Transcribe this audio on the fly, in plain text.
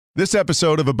This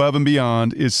episode of Above and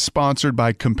Beyond is sponsored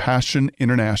by Compassion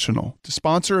International. To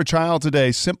sponsor a child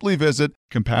today, simply visit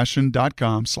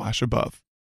compassion.com/above.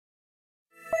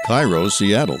 Cairo,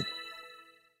 Seattle.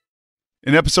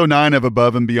 In episode 9 of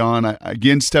Above and Beyond, I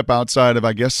again step outside of,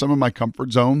 I guess, some of my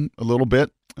comfort zone a little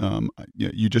bit.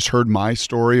 You just heard my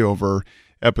story over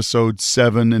episodes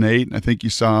 7 and 8. And I think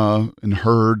you saw and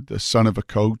heard the son of a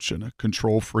coach and a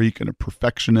control freak and a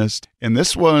perfectionist. And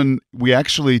this one, we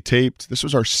actually taped. This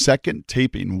was our second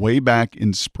taping way back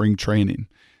in spring training.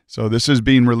 So this is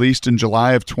being released in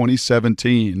July of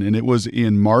 2017. And it was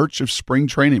in March of spring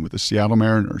training with the Seattle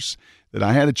Mariners that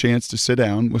I had a chance to sit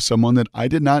down with someone that I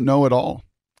did not know at all.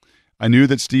 I knew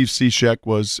that Steve Cishek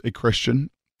was a Christian.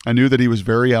 I knew that he was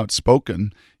very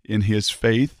outspoken in his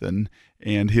faith and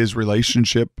his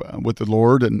relationship with the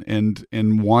Lord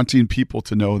and wanting people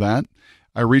to know that.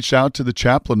 I reached out to the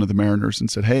chaplain of the Mariners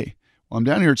and said, hey, well, I'm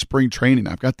down here at spring training.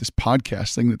 I've got this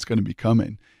podcast thing that's going to be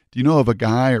coming. Do you know of a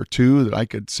guy or two that I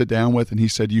could sit down with? And he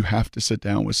said, you have to sit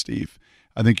down with Steve.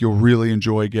 I think you'll really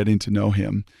enjoy getting to know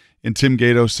him. And Tim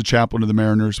Gatos, the chaplain of the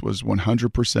Mariners, was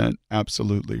 100%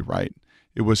 absolutely right.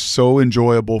 It was so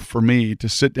enjoyable for me to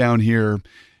sit down here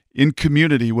in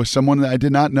community with someone that I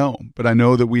did not know, but I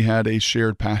know that we had a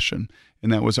shared passion, and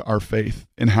that was our faith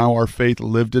and how our faith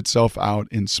lived itself out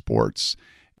in sports.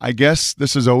 I guess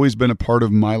this has always been a part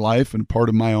of my life and part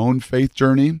of my own faith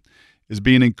journey is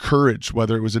being encouraged,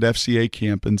 whether it was at FCA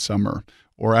camp in summer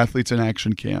or Athletes in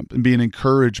Action camp, and being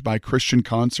encouraged by Christian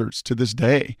concerts to this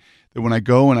day, that when I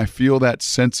go and I feel that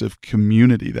sense of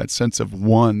community, that sense of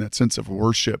one, that sense of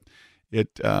worship,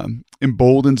 it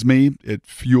emboldens me, it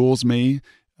fuels me,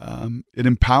 it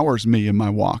empowers me in my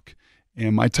walk.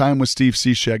 And my time with Steve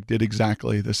Cishek did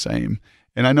exactly the same.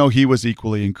 And I know he was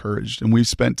equally encouraged. And we've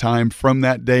spent time from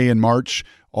that day in March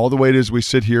all the way to as we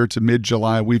sit here to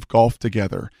mid-July. We've golfed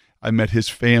together. I met his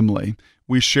family.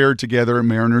 We shared together at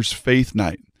Mariners Faith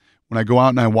Night. When I go out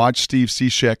and I watch Steve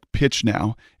Cishek pitch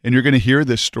now, and you're going to hear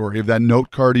this story of that note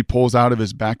card he pulls out of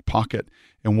his back pocket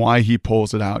and why he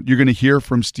pulls it out. You're going to hear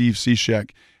from Steve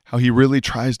Cishek how he really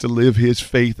tries to live his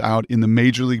faith out in the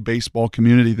Major League Baseball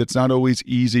community. That's not always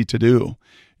easy to do.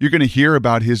 You're going to hear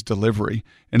about his delivery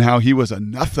and how he was a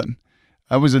nothing.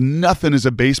 I was a nothing as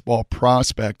a baseball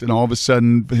prospect, and all of a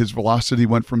sudden his velocity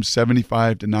went from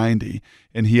 75 to 90,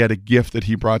 and he had a gift that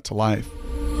he brought to life.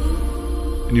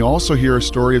 And you also hear a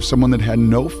story of someone that had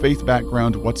no faith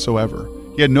background whatsoever.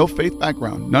 He had no faith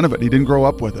background, none of it. He didn't grow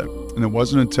up with it. And it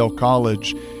wasn't until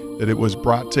college that it was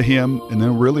brought to him, and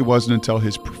then it really wasn't until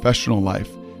his professional life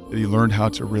that he learned how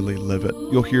to really live it.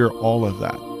 You'll hear all of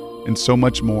that and so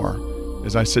much more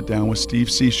as I sit down with Steve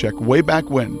Cishek way back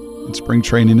when in spring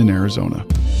training in Arizona.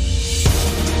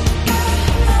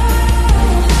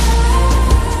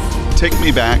 Take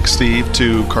me back, Steve,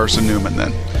 to Carson Newman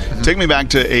then. Take me back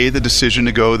to, the decision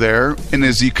to go there. And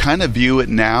as you kind of view it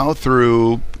now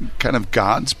through kind of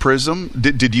God's prism,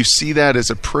 did you see that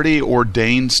as a pretty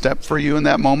ordained step for you in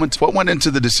that moment? What went into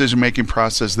the decision-making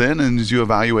process then, and as you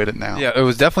evaluate it now? Yeah, it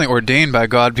was definitely ordained by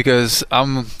God, because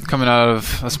I'm coming out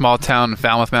of a small town in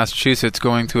Falmouth, Massachusetts,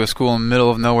 going to a school in the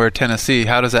middle of nowhere, Tennessee.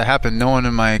 How does that happen? No one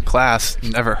in my class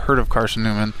never heard of Carson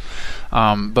Newman.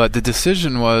 But the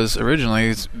decision was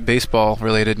originally baseball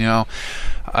related.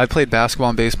 I played basketball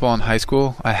and baseball in high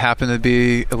school. I happened to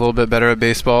be a little bit better at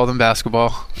baseball than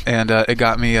basketball, and it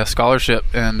got me a scholarship.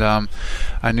 And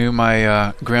I knew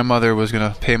my grandmother was going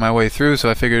to pay my way through, so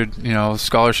I figured,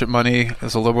 scholarship money.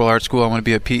 As a liberal arts school, I want to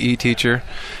be a PE teacher.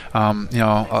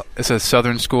 It's a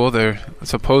southern school.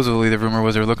 Supposedly the rumor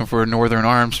was they were looking for northern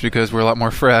arms because we're a lot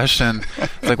more fresh. And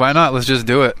it's like, why not? Let's just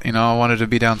do it. I wanted to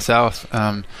be down south.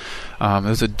 It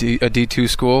was a D2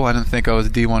 school. I didn't think I was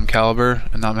D1 caliber,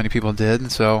 and not many people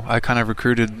did. So I kind of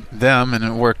recruited them, and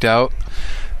it worked out.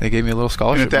 They gave me a little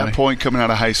scholarship. And at that money. point, coming out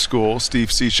of high school, Steve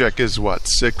Cishek is what,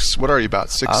 6? What are you, about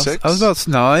 6'6"? I was about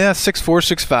 6'4",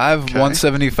 6'5", okay.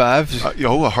 175.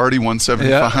 A hearty 175.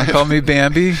 Yeah, call me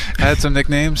Bambi. I had some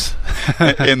nicknames.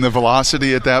 And the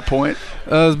velocity at that point?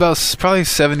 It was about probably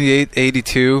 78,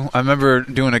 82. I remember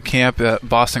doing a camp at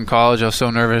Boston College. I was so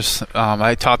nervous.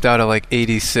 I topped out at like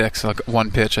 86, like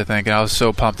one pitch, I think, and I was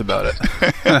so pumped about it.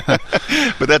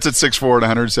 But that's at 6'4" and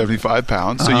 175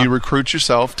 pounds. So you recruit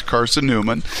yourself to Carson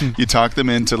Newman. You talk them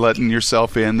into letting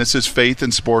yourself in. This is faith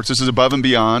in sports. This is above and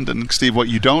beyond. And, Steve, what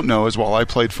you don't know is while I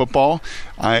played football,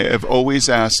 I have always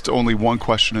asked only one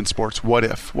question in sports. What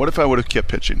if? What if I would have kept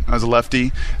pitching? I was a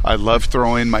lefty. I love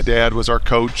throwing. My dad was our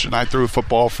coach, and I threw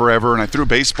football forever, and I threw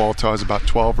baseball till I was about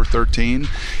 12 or 13.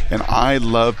 And I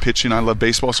love pitching. I love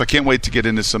baseball, so I can't wait to get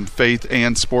into some faith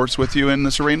and sports with you in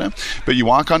this arena. But you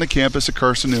walk onto campus at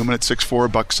Carson Newman at 6'4",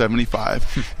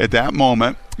 $175. At that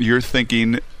moment, you're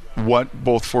thinking, what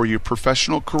both for your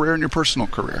professional career and your personal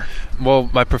career? Well,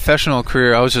 my professional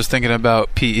career, I was just thinking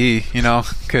about PE,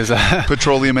 because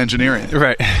petroleum engineering.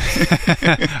 Right.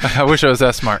 I wish I was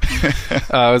that smart.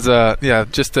 I was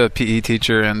just a PE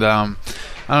teacher, and I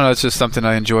don't know, it's just something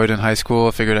I enjoyed in high school.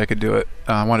 I figured I could do it.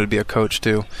 I wanted to be a coach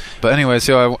too. But anyway,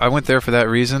 so I went there for that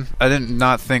reason. I did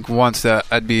not think once that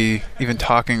I'd be even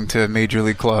talking to major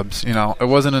league clubs. It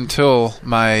wasn't until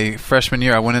my freshman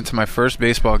year I went into my first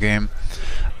baseball game.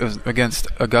 It was against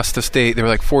Augusta State. They were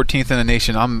like 14th in the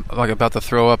nation. I'm like about to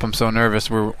throw up. I'm so nervous.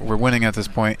 We're winning at this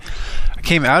point. I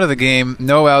came out of the game,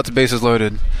 no outs, bases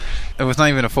loaded. It was not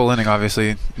even a full inning,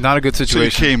 obviously. Not a good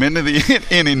situation. So you came into the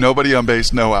inning, nobody on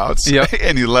base, no outs. Yep.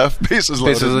 And you left bases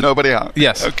loaded, nobody out.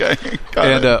 Yes. Okay.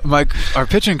 And our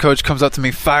pitching coach comes up to me,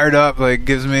 fired up, like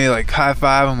gives me like high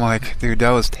five. I'm like, dude,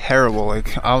 that was terrible.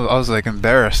 Like I was like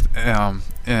embarrassed.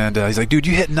 And he's like, dude,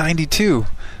 you hit 92.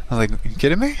 I was like, you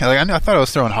kidding me? I thought I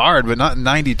was throwing hard, but not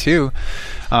 92.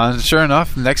 Sure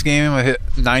enough, next game I hit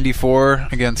 94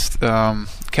 against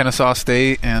Kennesaw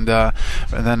State, and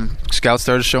then scouts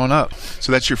started showing up.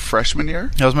 So that's your freshman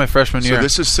year? That was my freshman year. So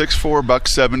this is 6'4",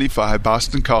 $175,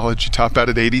 Boston College. You top out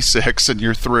at 86, and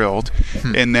you're thrilled.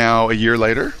 And now a year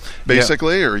later,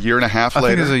 basically, or a year and a half later? I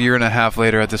think it was a year and a half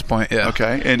later at this point, yeah.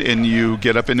 Okay, and you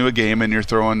get up into a game and you're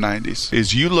throwing 90s.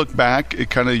 As you look back at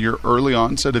kind of your early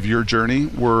onset of your journey,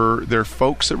 were there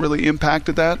folks that really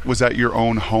impacted that? Was that your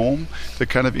own home that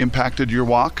kind of impacted your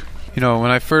walk? When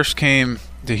I first came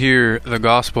to hear the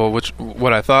gospel, which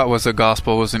what I thought was the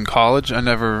gospel, was in college. I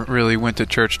never really went to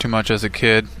church too much as a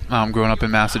kid, growing up in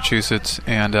Massachusetts,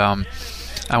 and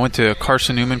I went to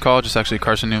Carson Newman College. It's actually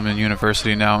Carson Newman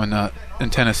University now in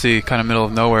Tennessee, kind of middle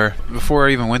of nowhere. Before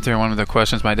I even went there, one of the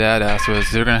questions my dad asked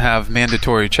was, they're going to have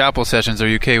mandatory chapel sessions. Are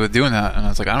you okay with doing that? And I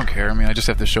was like, I don't care. I mean, I just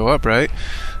have to show up, right?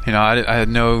 I had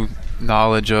no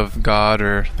knowledge of God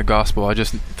or the gospel. I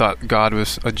just thought God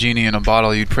was a genie in a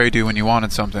bottle you'd pray to when you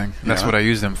wanted something. That's what I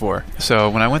used him for. So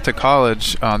when I went to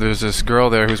college, there was this girl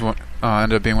there who's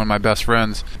ended up being one of my best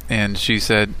friends, and she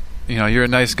said, you're a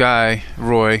nice guy,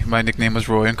 Roy. My nickname was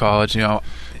Roy in college.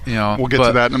 We'll get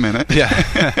to that in a minute.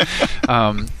 Yeah.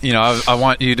 I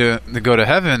want you to go to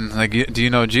heaven. Like, do you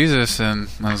know Jesus? And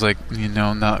I was like,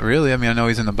 not really. I mean, I know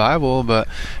he's in the Bible, but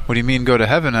what do you mean go to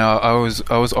heaven? I was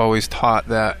always taught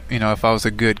that, if I was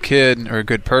a good kid or a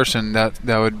good person, that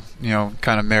would,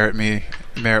 kind of merit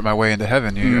my way into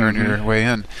heaven. You earn your way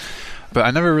in. But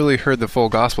I never really heard the full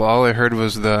gospel. All I heard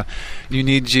was you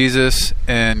need Jesus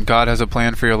and God has a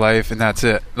plan for your life, and that's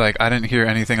it. Like, I didn't hear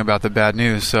anything about the bad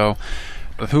news. So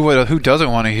who doesn't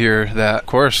want to hear that? Of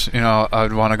course,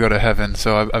 I'd want to go to heaven.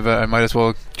 So I might as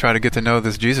well try to get to know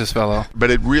this Jesus fellow. But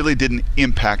it really didn't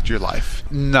impact your life?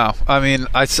 No. I mean,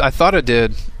 I thought it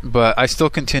did, but I still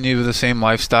continued with the same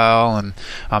lifestyle, and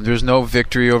there's no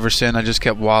victory over sin. I just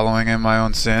kept wallowing in my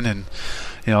own sin, and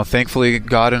thankfully,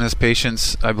 God in his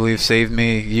patience, I believe, saved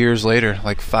me years later,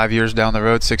 like 5 years down the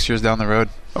road, 6 years down the road.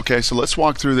 Okay, so let's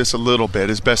walk through this a little bit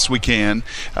as best we can.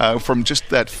 From just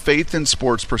that faith in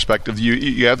sports perspective,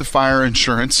 you have the fire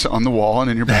insurance on the wall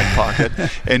and in your back pocket,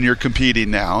 and you're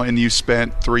competing now, and you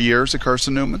spent 3 years at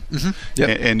Carson Newman,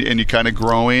 Yep. and you're kind of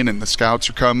growing, and the scouts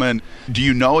are coming. Do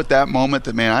you know at that moment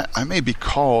that, man, I may be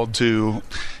called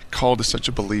is such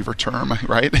a believer term,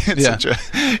 right?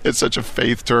 It's such a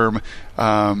faith term.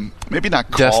 Maybe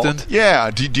not called. Destined. Yeah.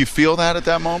 Do you feel that at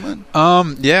that moment?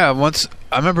 Yeah. Once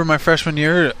I remember my freshman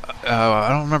year, I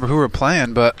don't remember who we were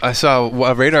playing, but I saw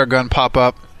a radar gun pop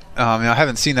up. I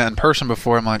haven't seen that in person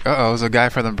before. I'm like, it was a guy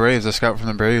from the Braves, a scout from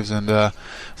the Braves, and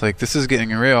it's like, this is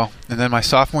getting real. And then my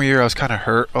sophomore year, I was kind of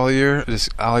hurt all year.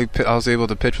 I was able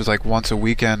to pitch was like once a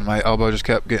weekend. My elbow just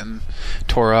kept getting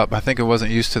tore up. I think it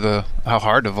wasn't used to how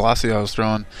hard the velocity I was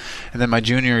throwing. And then my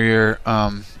junior year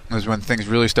was when things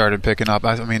really started picking up.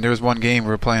 I mean, there was one game we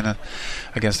were playing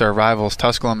against our rivals,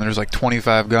 Tusculum, and there's like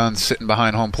 25 guns sitting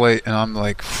behind home plate, and I'm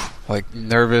like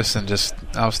nervous, and just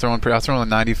I was throwing like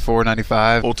 94,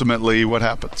 95. Ultimately, what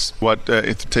happens?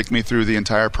 Take me through the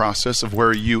entire process of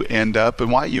where you end up and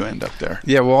why you end up there.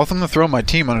 Yeah, well, I'm going to throw my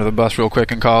team under the bus real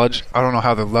quick in college. I don't know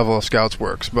how the level of scouts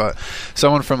works, but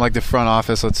someone from like the front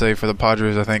office, let's say for the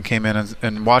Padres, I think, came in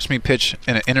and watched me pitch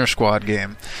in an inter-squad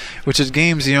game, which is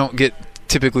games you don't get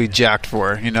typically jacked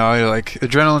for. You're like,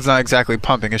 adrenaline's not exactly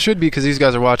pumping. It should be because these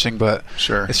guys are watching, but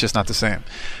sure, it's just not the same.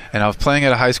 And I was playing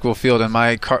at a high school field, and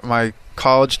my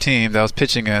college team that I was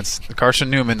pitching against, Carson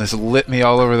Newman, just lit me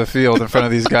all over the field in front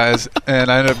of these guys,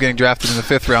 and I ended up getting drafted in the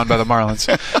 5th round by the Marlins.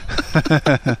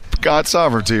 God's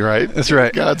sovereignty, right? That's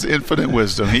right. God's infinite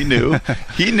wisdom. He knew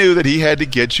that he had to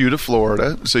get you to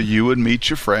Florida so you would meet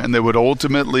your friend that would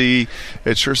ultimately,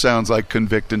 it sure sounds like,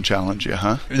 convict and challenge you,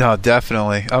 huh? No,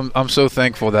 definitely. I'm so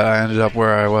thankful that I ended up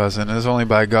where I was, and it was only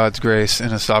by God's grace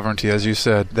and His sovereignty, as you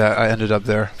said, that I ended up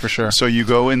there, for sure. So you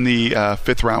go in the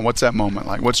 5th round. What's that moment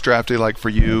like? What's draft day like for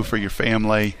you, for your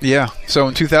family? Yeah. So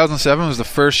in 2007 was the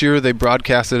first year they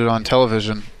broadcasted it on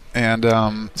television. And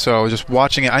so I was just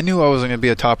watching it. I knew I wasn't going to be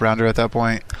a top rounder at that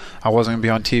point. I wasn't going to be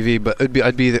on TV, but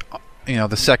I'd be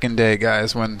the second day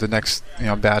guys when the next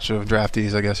batch of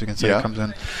draftees, I guess you can say, comes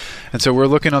in. And so we're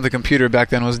looking on the computer.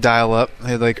 Back then it was dial-up. They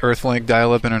had like Earthlink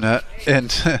dial-up internet.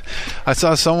 And I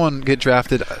saw someone get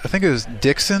drafted. I think it was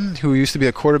Dixon, who used to be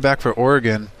a quarterback for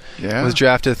Oregon. Yeah. Was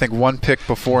drafted, I think, one pick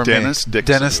before Dennis me.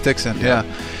 Dixon. Dennis Dixon, yeah.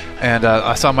 And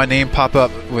I saw my name pop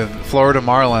up with Florida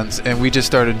Marlins, and we just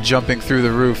started jumping through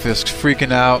the roof, just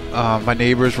freaking out. My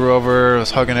neighbors were over. I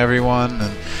was hugging everyone,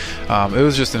 and it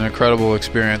was just an incredible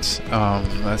experience.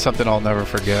 It's something I'll never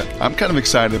forget. I'm kind of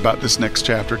excited about this next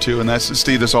chapter, too, and that's to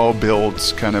see this all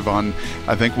builds kind of on,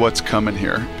 I think, what's coming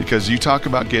here. Because you talk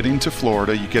about getting to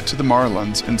Florida, you get to the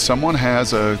Marlins, and someone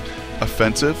has a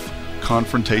offensive,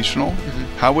 confrontational.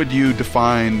 How would you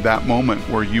define that moment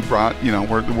where you brought,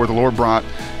 where the Lord brought,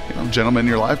 a gentleman in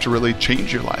your life to really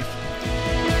change your life?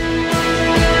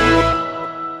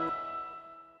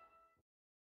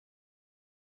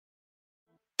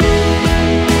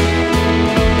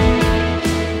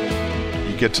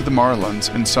 You get to the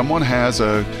Marlins and someone has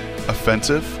a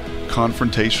offensive,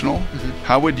 confrontational.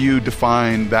 How would you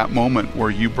define that moment where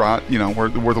you brought, where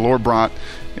the Lord brought,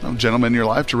 a gentleman in your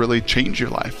life to really change your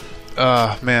life?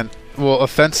 Man, well,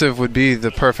 offensive would be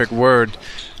the perfect word,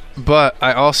 but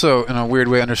I also, in a weird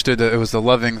way, understood that it was the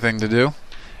loving thing to do,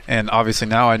 and obviously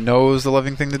now I know it was the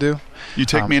loving thing to do. You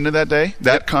take me into that day,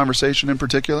 that conversation in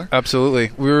particular?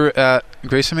 Absolutely. We were at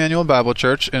Grace Emmanuel Bible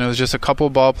Church, and it was just a couple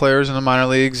ball players in the minor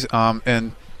leagues,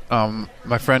 and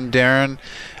my friend Darren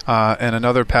and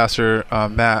another pastor,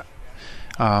 Matt.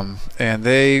 And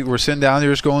they were sitting down. They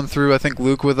were just going through, I think,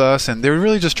 Luke with us, and they were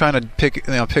really just trying to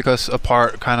pick us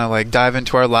apart, kind of like dive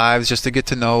into our lives just to get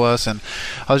to know us. And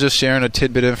I was just sharing a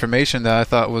tidbit of information that I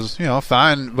thought was,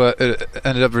 fine, but it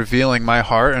ended up revealing my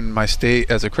heart and my state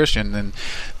as a Christian. And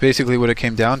basically, what it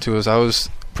came down to is I was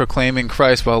proclaiming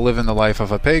Christ while living the life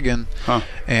of a pagan,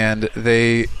 and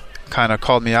they kind of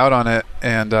called me out on it,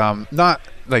 and not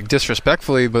like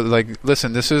disrespectfully, but like,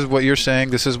 listen, this is what you're saying.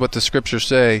 This is what the scriptures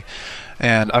say.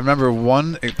 And I remember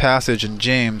one passage in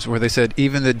James where they said,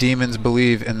 even the demons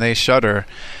believe and they shudder.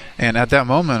 And at that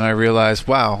moment I realized,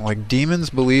 wow, like demons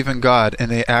believe in God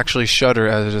and they actually shudder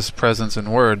at His presence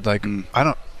and word. Like I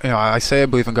don't, I say I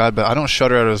believe in God, but I don't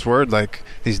shudder at His word like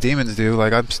these demons do.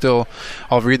 Like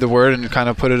I'll read the word and kind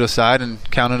of put it aside and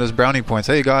count it as brownie points.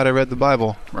 Hey, God, I read the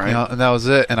Bible. Right. And that was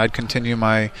it. And I'd continue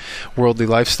my worldly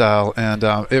lifestyle. And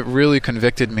it really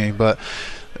convicted me. But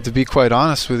to be quite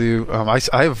honest with you,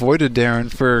 I avoided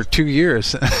Darren for 2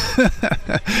 years.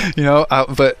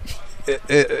 But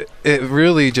it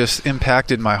really just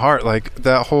impacted my heart. Like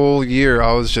that whole year,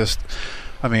 I was just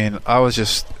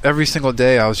every single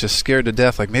day I was just scared to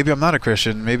death. Like maybe I'm not a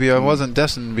Christian. Maybe I wasn't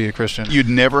destined to be a Christian. You'd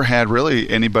never had really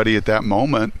anybody at that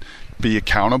moment be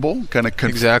accountable, kind of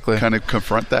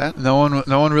confront that. No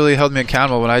one really held me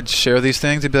accountable when I'd share these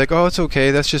things. They'd be like, "Oh, it's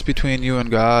okay. That's just between you and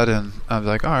God." And I'd be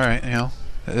like, "All right,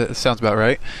 it sounds about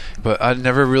right." But I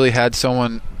never really had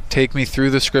someone take me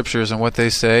through the scriptures and what they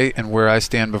say and where I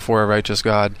stand before a righteous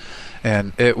God.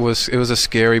 And it was a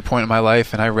scary point in my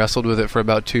life, and I wrestled with it for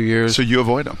about 2 years. So you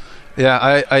avoid them?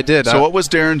 Yeah, I did. So what was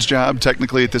Darren's job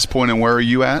technically at this point, and where are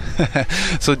you at?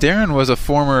 So Darren was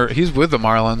he's with the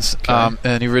Marlins,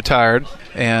 and he retired.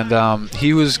 And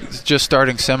he was just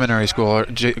starting seminary school.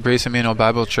 Grace Emmanuel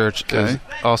Bible Church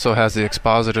also has the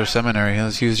Expositor Seminary.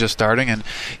 He was just starting, and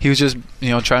he was just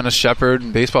trying to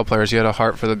shepherd baseball players. He had a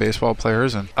heart for the baseball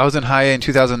players. And I was in high A in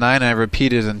 2009, and I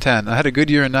repeated in 10. I had a good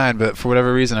year in 9, but for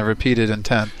whatever reason, I repeated in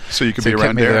 10. So you could be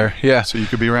around there. Yeah. So you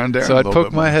could be around there. So I'd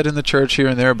poke my head in the church here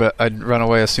and there, but I'd run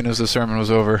away as soon as the sermon was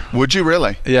over. Would you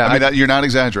really? Yeah. I mean, you're not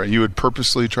exagerating. You would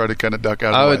purposely try to kind of duck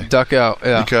out of the way. I would duck out,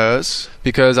 yeah.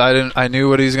 Because I knew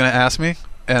what he was going to ask me,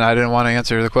 and I didn't want to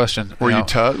answer the question. Were you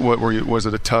tug? What were you? Was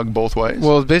it a tug both ways?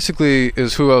 Well, basically,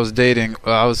 is who I was dating.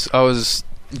 I was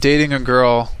dating a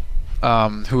girl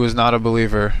who was not a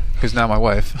believer, who's now my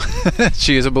wife.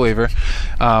 She is a believer.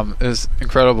 It's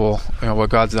incredible, what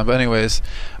God's done. But anyways,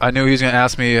 I knew he was going to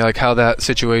ask me like how that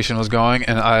situation was going,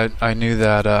 and I knew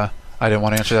that I didn't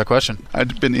want to answer that question.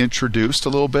 I'd been introduced a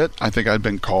little bit. I think I'd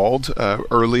been called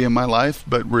early in my life,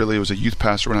 but really it was a youth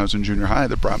pastor when I was in junior high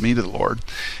that brought me to the Lord.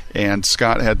 And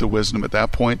Scott had the wisdom at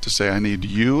that point to say, I need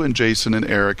you and Jason and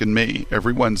Eric and me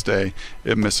every Wednesday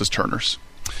at Mrs. Turner's.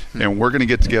 And we're going to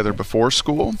get together before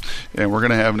school, and we're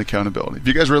going to have an accountability. If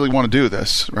you guys really want to do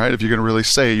this, right, if you're going to really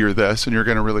say you're this and you're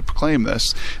going to really proclaim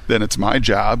this, then it's my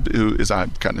job, I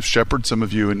kind of shepherd some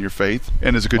of you in your faith.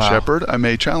 And as a good shepherd, I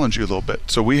may challenge you a little bit.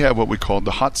 So we have what we called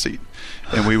the hot seat.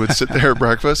 And we would sit there at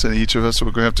breakfast, and each of us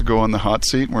would have to go on the hot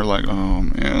seat, and we're like, oh,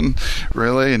 man,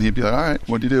 really? And he'd be like, all right,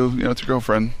 what do you do? You know, with your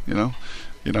girlfriend,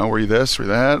 were you this or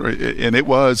that? And it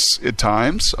was, at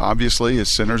times, obviously,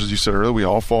 as sinners, as you said earlier, we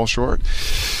all fall short.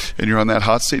 And you're on that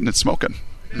hot seat, and it's smoking.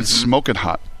 It's smoking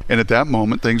hot. And at that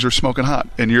moment, things are smoking hot.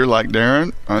 And you're like,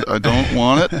 Darren, I don't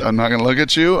want it. I'm not going to look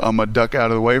at you. I'm going to duck out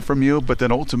of the way from you. But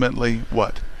then ultimately,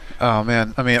 what? Oh,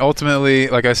 man. I mean, ultimately,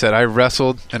 like I said, I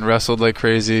wrestled like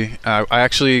crazy. I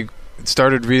actually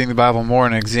started reading the Bible more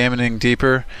and examining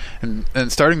deeper and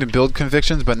starting to build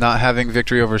convictions, but not having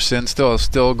victory over sin.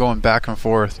 Still going back and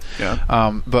forth.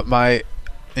 Yeah. But my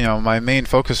main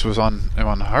focus was on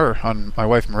her, on my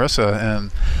wife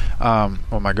Marissa,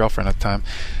 and my girlfriend at the time.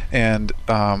 And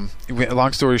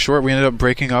long story short, we ended up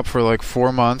breaking up for like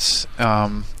 4 months.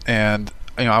 And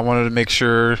I wanted to make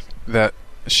sure that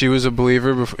she was a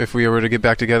believer if we were to get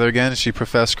back together again. She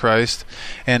professed Christ,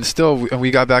 and still we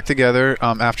got back together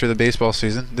after the baseball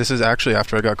season. This is actually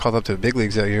after I got called up to the big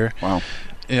leagues that year. Wow.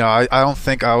 I don't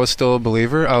think I was still a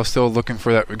believer. I was still looking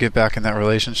for that, get back in that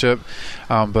relationship.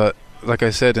 But like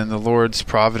I said, in the Lord's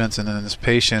providence and in His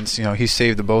patience, He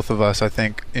saved the both of us. I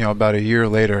think about a year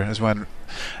later is when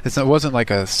it wasn't like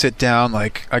a sit down,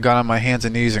 like I got on my hands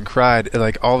and knees and cried.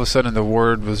 Like all of a sudden the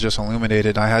Word was just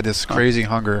illuminated. I had this crazy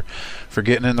hunger for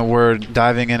getting in the Word,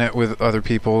 diving in it with other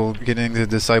people, getting into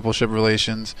discipleship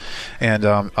relations, and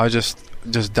I was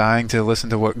just dying to listen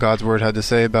to what God's Word had to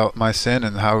say about my sin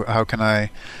and how can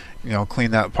I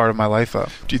clean that part of my life up.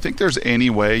 Do you think there's any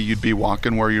way you'd be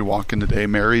walking where you're walking today,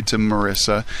 married to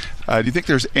Marissa? Do you think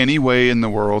there's any way in the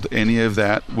world any of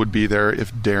that would be there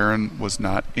if Darren was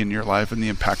not in your life in the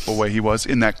impactful way he was,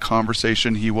 in that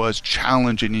conversation he was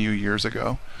challenging you years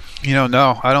ago?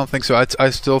 No, I don't think so.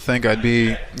 I still think I'd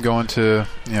be going to,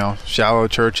 shallow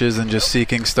churches and just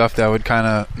seeking stuff that would kind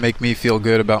of make me feel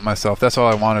good about myself. That's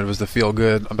all I wanted, was to feel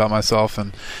good about myself,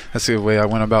 and that's the way I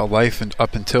went about life and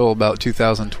up until about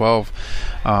 2012.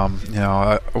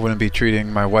 I wouldn't be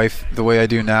treating my wife the way I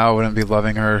do now. I wouldn't be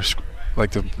loving her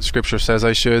like the Scripture says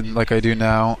I should, like I do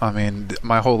now. I mean,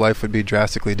 my whole life would be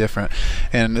drastically different.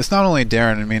 And it's not only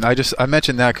Darren. I mean, I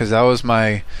mentioned that because that was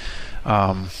my...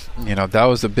 that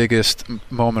was the biggest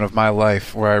moment of my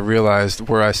life where I realized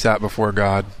where I sat before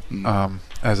God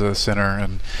as a sinner,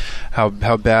 and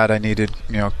how bad I needed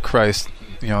Christ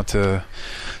to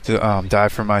die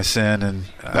for my sin. And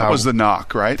that was the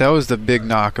knock, right? That was the big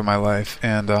knock in my life,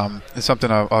 and it's something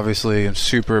I obviously am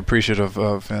super appreciative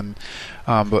of. And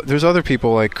but there's other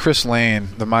people like Chris Lane,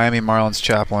 the Miami Marlins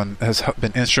chaplain, has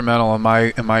been instrumental in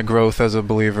my growth as a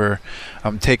believer,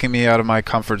 taking me out of my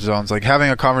comfort zones. Like having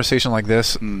a conversation like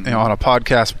this, on a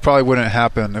podcast probably wouldn't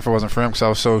happen if it wasn't for him, because I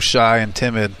was so shy and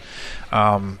timid.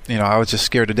 I was just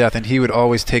scared to death, and he would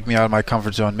always take me out of my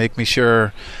comfort zone, make me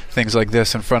share things like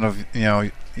this in front of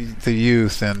the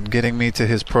youth, and getting me to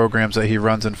his programs that he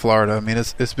runs in Florida. I mean,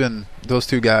 it's been, those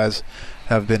two guys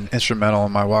have been instrumental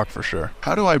in my walk for sure.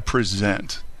 How do I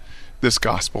present this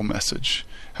gospel message?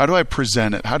 How do I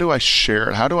present it? How do I share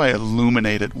it? How do I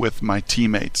illuminate it with my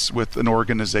teammates, with an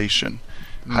organization?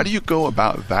 How do you go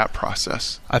about that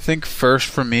process? I think first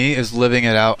for me is living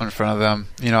it out in front of them.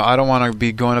 I don't want to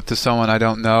be going up to someone I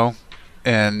don't know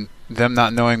and them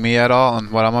not knowing me at all and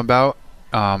what I'm about.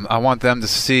 I want them to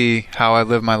see how I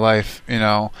live my life, and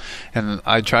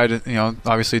I try to,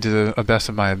 obviously to the best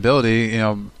of my ability,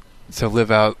 to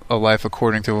live out a life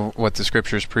according to what the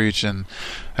Scriptures preach and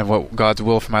what God's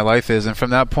will for my life is. And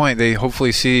from that point, they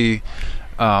hopefully see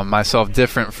myself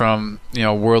different from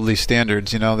worldly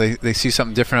standards. They see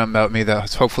something different about me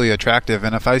that's hopefully attractive.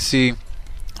 And if I see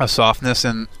a softness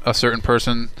in a certain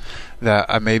person that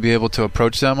I may be able to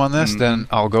approach them on this, then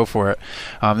I'll go for it.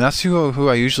 That's who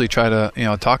I usually try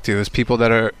to talk to, is people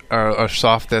that are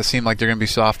soft, that seem like they're going to be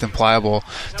soft and pliable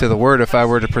to the Word if I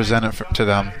were to present it to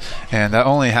them. And that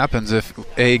only happens if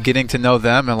getting to know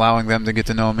them, allowing them to get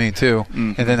to know me too,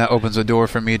 and then that opens a door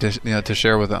for me to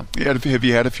share with them. Yeah, have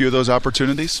you had a few of those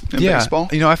opportunities in baseball?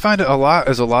 I find it a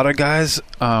lot of guys.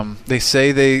 They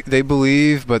say they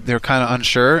believe, but they're kind of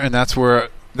unsure, and that's where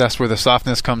that's where the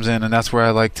softness comes in, and that's where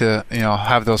I like to,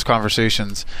 have those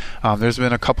conversations. There's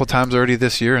been a couple times already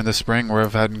this year in the spring where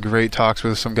I've had great talks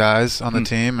with some guys on the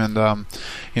team, and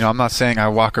I'm not saying I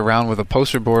walk around with a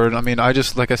poster board. I mean, I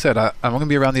just, like I said, I'm going to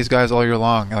be around these guys all year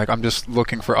long. Like, I'm just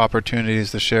looking for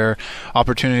opportunities to share,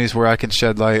 opportunities where I can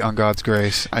shed light on God's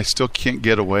grace. I still can't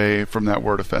get away from that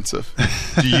word offensive.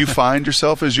 Do you find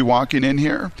yourself as you're walking in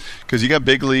here? Because you got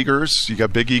big leaguers, you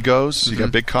got big egos, you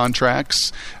got big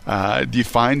contracts. Do you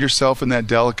find yourself in that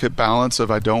delicate balance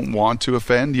of I don't want to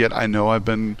offend, yet I know I've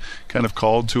been kind of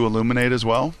called to illuminate as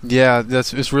well? Yeah,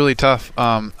 it's really tough.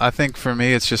 I think for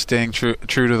me, it's just staying true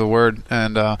to the word.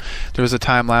 And there was a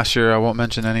time last year, I won't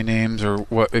mention any names or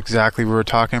what exactly we were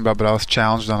talking about, but I was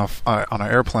challenged on an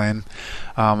airplane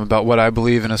about what I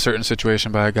believe in a certain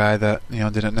situation by a guy that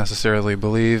didn't necessarily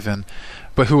believe,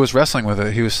 but who was wrestling with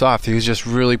it. He was soft. He was just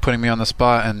really putting me on the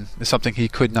spot, and it's something he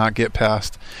could not get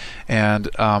past. And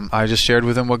I just shared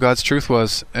with him what God's truth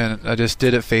was, and I just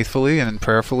did it faithfully and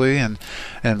prayerfully and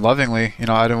lovingly.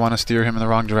 I didn't want to steer him in the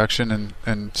wrong direction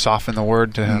and soften the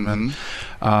word to him.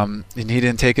 And he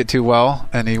didn't take it too well,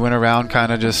 and he went around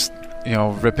kind of just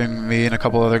ripping me and a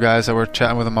couple other guys that were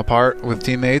chatting with him apart with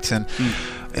teammates. And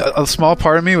a small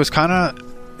part of me was kind of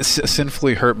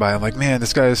sinfully hurt by it. I'm like, man,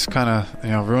 this guy's kind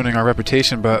of ruining our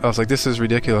reputation. But I was like, this is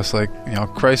ridiculous. Like,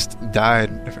 Christ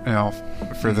died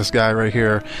for this guy right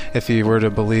here. If he were to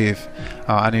believe,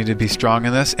 I need to be strong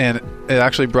in this. And it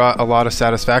actually brought a lot of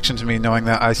satisfaction to me knowing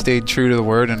that I stayed true to the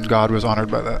word and God was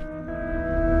honored by that.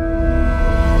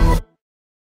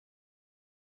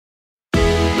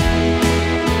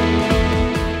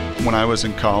 When I was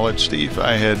in college, Steve,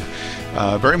 I had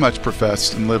very much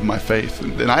professed and lived my faith,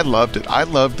 and I loved it. I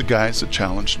loved the guys that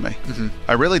challenged me.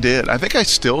 I really did. I think I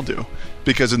still do,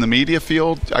 because in the media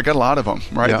field, I got a lot of them,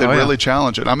 right? Yeah, that really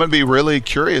challenge it. I'm going to be really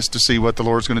curious to see what the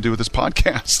Lord's going to do with this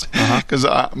podcast, because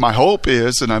my hope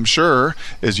is, and I'm sure,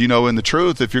 as you know in the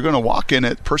truth, if you're going to walk in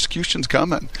it, persecution's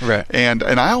coming. Right. And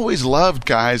I always loved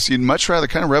guys. You'd much rather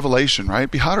kind of revelation,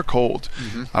 right? Be hot or cold.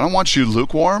 I don't want you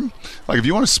lukewarm. Like, if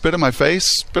you want to spit in my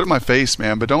face,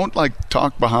 man, but don't like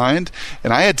talk behind.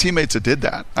 And I had teammates that did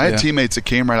that. I had teammates that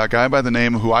came right. A guy by the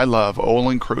name of who I love,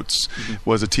 Olin Kreutz,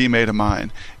 was a teammate of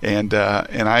mine, and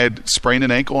I had sprained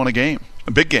an ankle in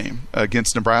a big game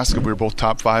against Nebraska. We were both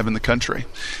top 5 in the country,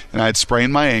 and I had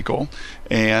sprained my ankle,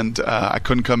 and I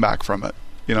couldn't come back from it.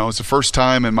 It was the first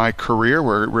time in my career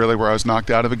where I was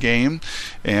knocked out of a game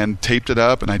and taped it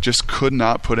up, and I just could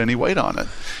not put any weight on it.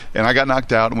 And I got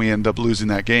knocked out, and we ended up losing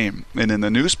that game. And in the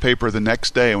newspaper the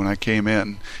next day when I came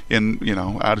in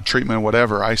out of treatment or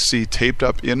whatever, I see taped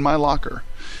up in my locker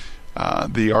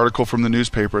the article from the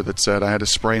newspaper that said I had a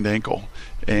sprained ankle.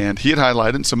 And he had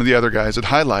highlighted, and some of the other guys had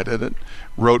highlighted it,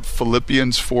 wrote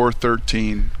Philippians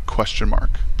 4:13 ?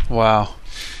 Wow.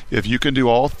 If you can do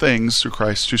all things through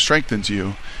Christ who strengthens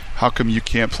you, how come you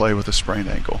can't play with a sprained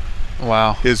ankle?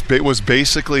 Wow. It was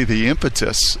basically the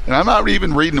impetus. And I'm not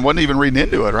even wasn't even reading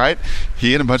into it, right?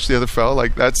 He and a bunch of the other fellow,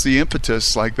 like, that's the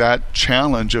impetus, like that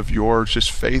challenge of your just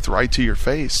faith right to your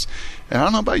face. And I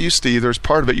don't know about you, Steve, there's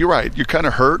part of it. You're right. You're kind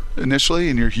of hurt initially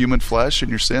in your human flesh and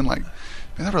your sin, like,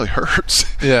 man, that really hurts.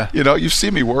 Yeah. You've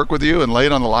seen me work with you and lay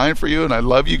it on the line for you, and I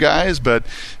love you guys, but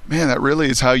man, that really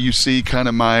is how you see kind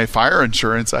of my fire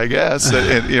insurance, I guess.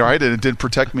 And it did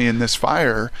protect me in this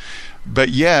fire, but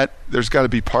yet there's got to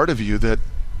be part of you that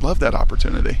loved that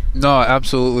opportunity. No, I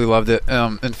absolutely loved it.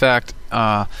 In fact,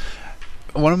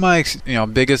 one of my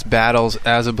biggest battles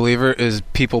as a believer is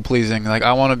people pleasing. Like,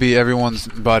 I want to be everyone's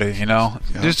buddy.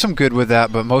 There's some good with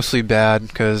that, but mostly bad,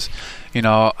 because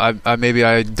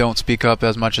I don't speak up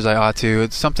as much as I ought to.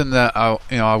 It's something that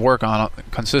I work on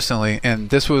consistently, and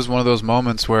this was one of those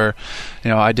moments where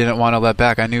I didn't want to let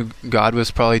back. I knew God was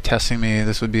probably testing me.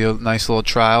 This would be a nice little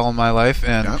trial in my life,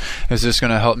 and it was just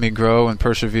going to help me grow and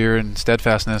persevere in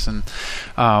steadfastness. And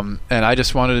I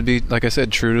just wanted to be, like I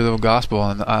said, true to the gospel.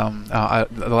 And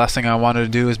the last thing I wanted to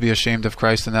do is be ashamed of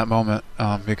Christ in that moment,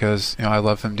 because I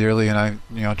love Him dearly and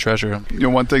I treasure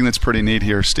Him. One thing that's pretty neat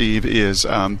here, Steve, is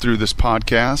through this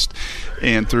podcast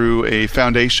and through a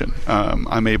foundation,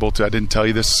 I'm able to. I didn't tell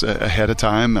you this ahead of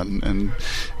time, and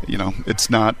it's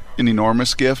not an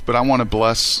enormous gift, but I want to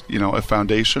bless a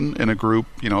foundation and a group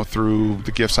through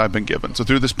the gifts I've been given. So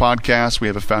through this podcast, we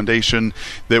have a foundation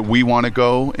that we want to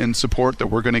go and support, that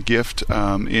we're going to gift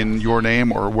in your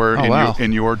name or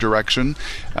in your direction.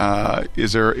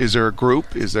 Is there a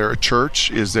group? Is there a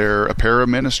church? Is there a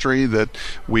para-ministry that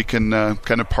we can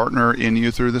kind of partner in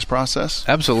you through this process?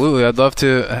 Absolutely. I'd love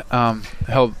to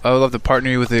help. I would love to partner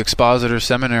you with the Expositor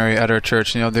Seminary at our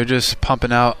church. They're just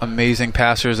pumping out amazing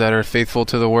pastors that are faithful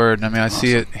to the Word. Word. I mean, I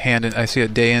see it I see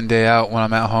it day in, day out when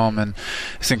I'm at home, and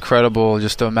it's incredible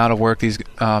just the amount of work these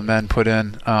men put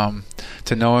in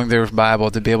to knowing their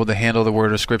Bible, to be able to handle the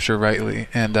Word of Scripture rightly.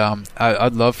 And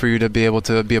I'd love for you to be able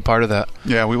to be a part of that.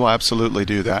 Yeah, we will absolutely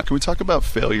do that. Can we talk about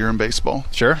failure in baseball?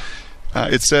 Sure.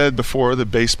 It said before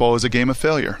that baseball is a game of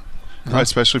failure. Right,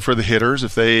 especially for the hitters,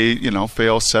 if they,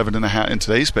 fail 7.5 in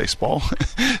today's baseball,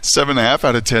 7.5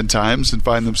 out of 10 times and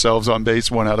find themselves on base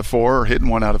 1 out of 4 or hitting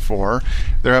 1 out of 4,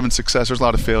 they're having success. There's a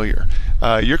lot of failure.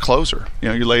 You're closer,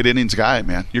 you're late innings guy,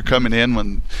 man. You're coming in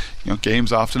when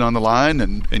game's often on the line,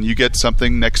 and you get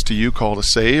something next to you called a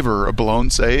save or a blown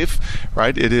save.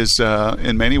 Right? It is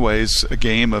in many ways a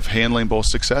game of handling both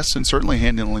success and certainly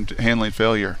handling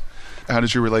failure. How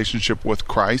does your relationship with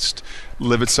Christ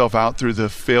live itself out through the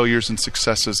failures and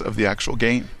successes of the actual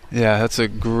game? Yeah, that's a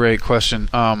great question.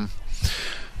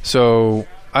 So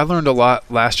I learned a lot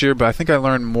last year, but I think I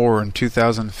learned more in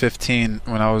 2015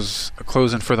 when I was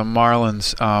closing for the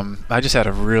Marlins. I just had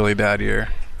a really bad year,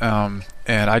 and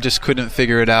I just couldn't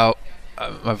figure it out.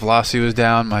 My velocity was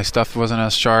down, my stuff wasn't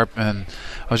as sharp, and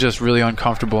I was just really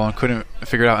uncomfortable and couldn't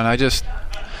figure it out. And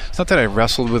it's not that I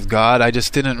wrestled with God, I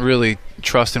just didn't really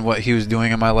trust in what He was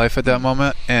doing in my life at that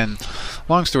moment. And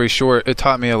long story short, it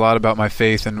taught me a lot about my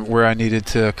faith and where I needed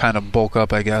to kind of bulk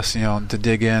up, I guess, to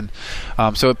dig in.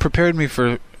 So it prepared me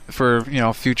for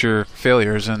future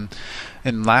failures. And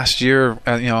last year,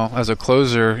 as a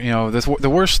closer, the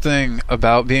worst thing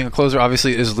about being a closer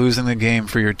obviously is losing the game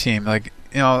for your team. Like,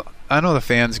 I know the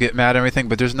fans get mad and everything,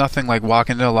 but there's nothing like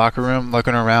walking into a locker room,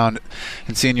 looking around,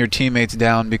 and seeing your teammates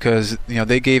down because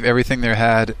they gave everything they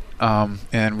had,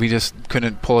 and we just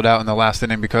couldn't pull it out in the last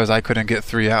inning because I couldn't get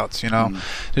 3 outs.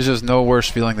 There's just no worse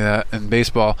feeling than that in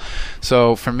baseball.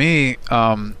 So for me,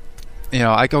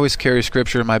 I always carry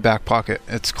Scripture in my back pocket.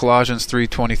 It's Colossians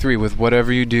 3:23, with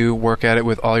whatever you do, work at it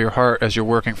with all your heart as you're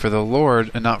working for the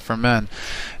Lord and not for men.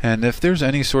 And if there's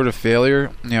any sort of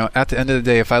failure, at the end of the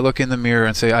day, if I look in the mirror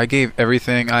and say I gave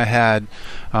everything I had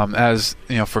as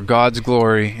for God's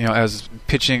glory, as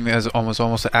pitching as almost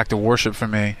an act of worship for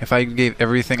me, if I gave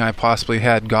everything I possibly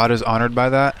had, God is honored by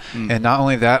that. And not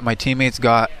only that, my teammates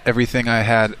got everything I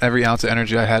had, every ounce of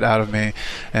energy I had out of me,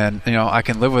 and I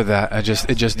can live with that. It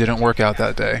just didn't work out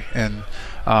that day. And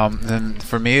then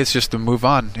for me, it's just to move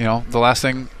on.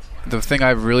 The thing I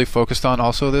really focused on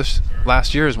also this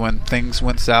last year is when things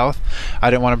went south, I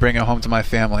didn't want to bring it home to my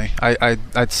family.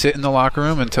 I'd sit in the locker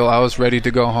room until I was ready to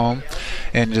go home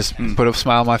and just put a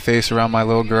smile on my face around my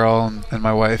little girl and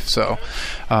my wife. So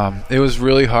it was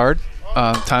really hard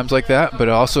times like that, but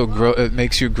it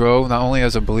makes you grow not only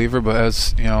as a believer but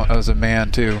as a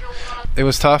man too. It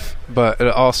was tough, but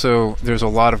there's a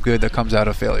lot of good that comes out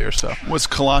of failure. So, was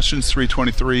Colossians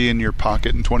 3:23 in your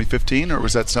pocket in 2015, or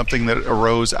was that something that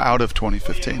arose out of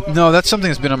 2015? No, that's something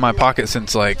that's been in my pocket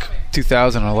since like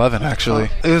 2011. Actually,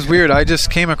 it was weird. I just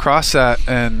came across that,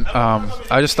 and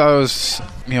I just thought it was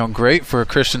great for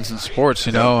Christians in sports.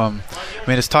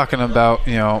 It's talking about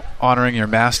honoring your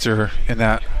master in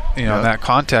that in that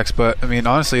context. But I mean,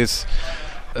 honestly, it's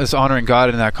honoring God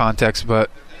in that context, but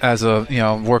as a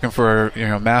working for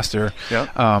master.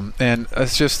 And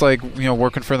it's just like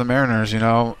working for the Mariners.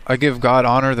 I give God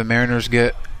honor, the Mariners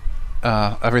get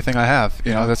everything I have.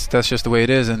 That's just the way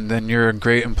it is. And then you're a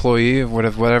great employee of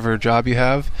whatever job you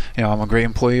have. I'm a great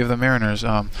employee of the Mariners.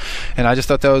 And I just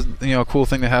thought that was a cool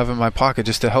thing to have in my pocket,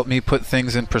 just to help me put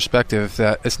things in perspective,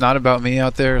 that it's not about me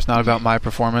out there, it's not about my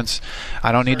performance.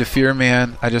 I don't need to fear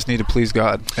man, I just need to please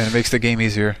God, and it makes the game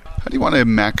easier. How do you want to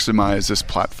maximize this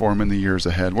platform in the years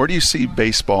ahead? Where do you see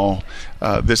baseball,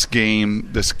 this game,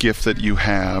 this gift that you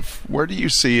have, where do you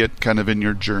see it kind of in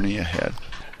your journey ahead?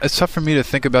 It's tough for me to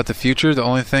think about the future. The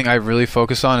only thing I really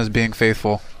focus on is being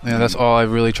faithful. That's all I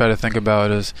really try to think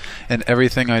about and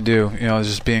everything I do, is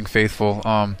just being faithful.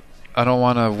 I don't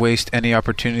want to waste any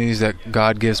opportunities that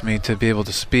God gives me to be able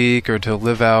to speak or to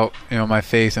live out, my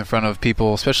faith in front of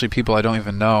people, especially people I don't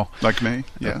even know. Like me?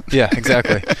 Yeah. Yeah,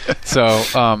 exactly. So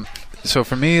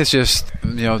for me, it's just,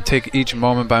 take each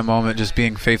moment by moment, just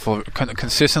being faithful,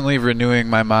 consistently renewing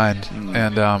my mind.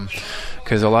 And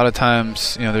because a lot of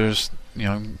times, there's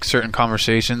certain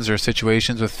conversations or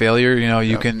situations with failure,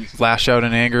 you can lash out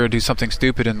in anger or do something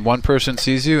stupid, and one person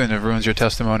sees you and it ruins your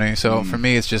testimony. So for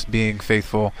me, it's just being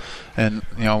faithful, and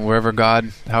however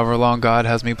long God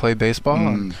has me play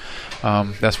baseball,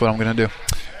 that's what I'm going to do.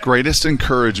 Greatest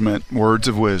encouragement, words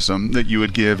of wisdom that you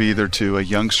would give either to a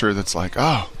youngster that's like,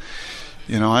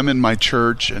 I'm in my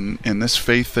church and this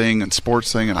faith thing and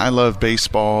sports thing, and I love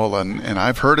baseball, and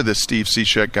I've heard of this Steve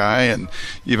Cishek guy, and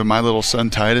even my little son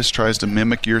Titus tries to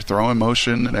mimic your throwing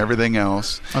motion and everything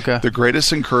else. Okay. The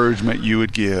greatest encouragement you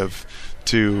would give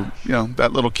to,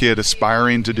 that little kid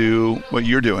aspiring to do what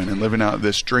you're doing and living out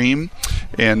this dream.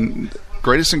 And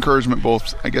greatest encouragement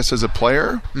both, I guess, as a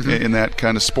player in that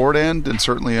kind of sport end and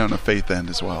certainly on a faith end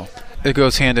as well. It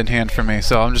goes hand in hand for me.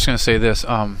 So I'm just going to say this.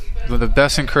 The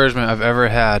best encouragement I've ever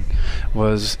had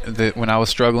was that when I was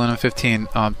struggling in 15,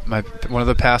 one of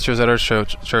the pastors at our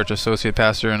church, associate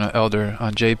pastor and an elder,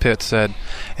 Jay Pitt, said,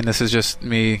 and this is just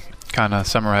me kind of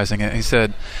summarizing it, he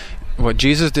said, what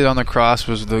Jesus did on the cross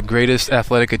was the greatest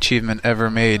athletic achievement ever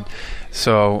made.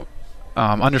 So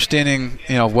understanding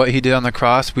what he did on the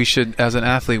cross, we should, as an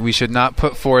athlete, we should not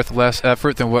put forth less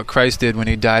effort than what Christ did when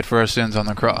he died for our sins on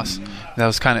the cross.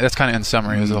 That's kind of in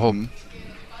summary as a whole.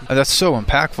 That's so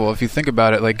impactful if you think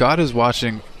about it. Like, God is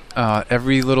watching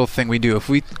every little thing we do. If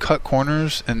we cut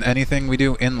corners in anything we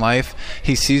do in life,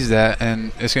 he sees that,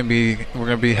 and we're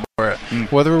going to be held for it.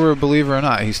 Whether we're a believer or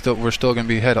not, we're still going to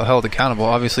be held accountable.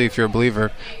 Obviously, if you're a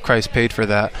believer, Christ paid for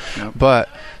that. Yep. But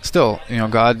still,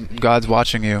 God's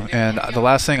watching you. And the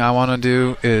last thing I want to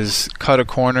do is cut a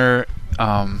corner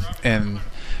and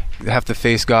have to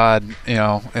face God,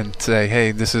 and say,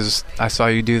 hey, I saw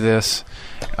you do this.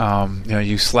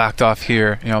 You slacked off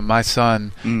here. My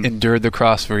son endured the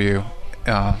cross for you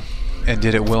and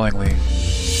did it willingly.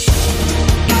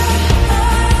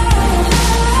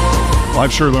 Well,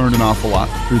 I've sure learned an awful lot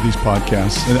through these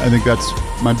podcasts, and I think that's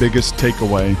my biggest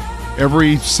takeaway.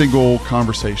 Every single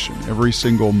conversation, every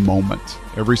single moment,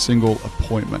 every single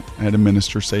appointment. I had a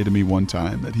minister say to me one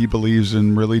time that he believes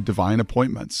in really divine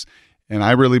appointments, and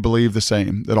I really believe the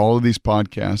same, that all of these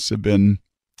podcasts have been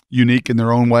unique in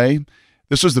their own way.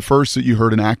 This was the first that you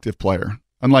heard an active player.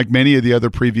 Unlike many of the other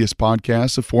previous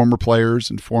podcasts of former players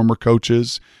and former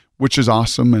coaches, which is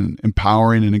awesome and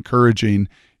empowering and encouraging,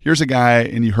 here's a guy,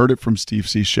 and you heard it from Steve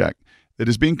Cishek, that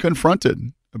is being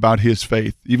confronted about his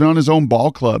faith, even on his own ball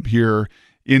club here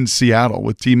in Seattle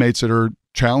with teammates that are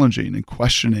challenging and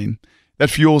questioning. That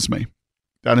fuels me.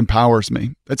 That empowers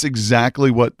me. That's exactly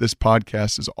what this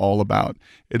podcast is all about.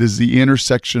 It is the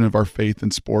intersection of our faith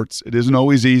and sports. It isn't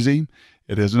always easy.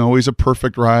 It isn't always a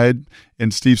perfect ride,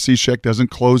 and Steve Cishek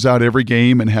doesn't close out every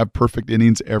game and have perfect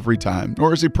innings every time,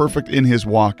 nor is he perfect in his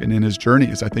walk and in his journey,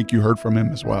 as I think you heard from him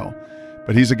as well.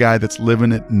 But he's a guy that's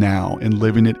living it now and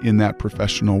living it in that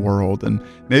professional world. And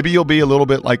maybe you'll be a little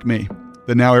bit like me,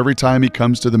 that now every time he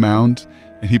comes to the mound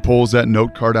and he pulls that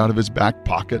note card out of his back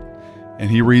pocket and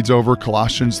he reads over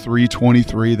Colossians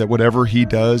 3:23, that whatever he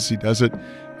does it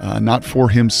not for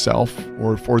himself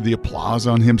or for the applause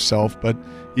on himself, but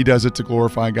he does it to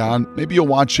glorify God. Maybe you'll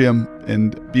watch him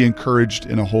and be encouraged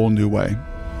in a whole new way.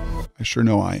 I sure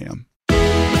know I am.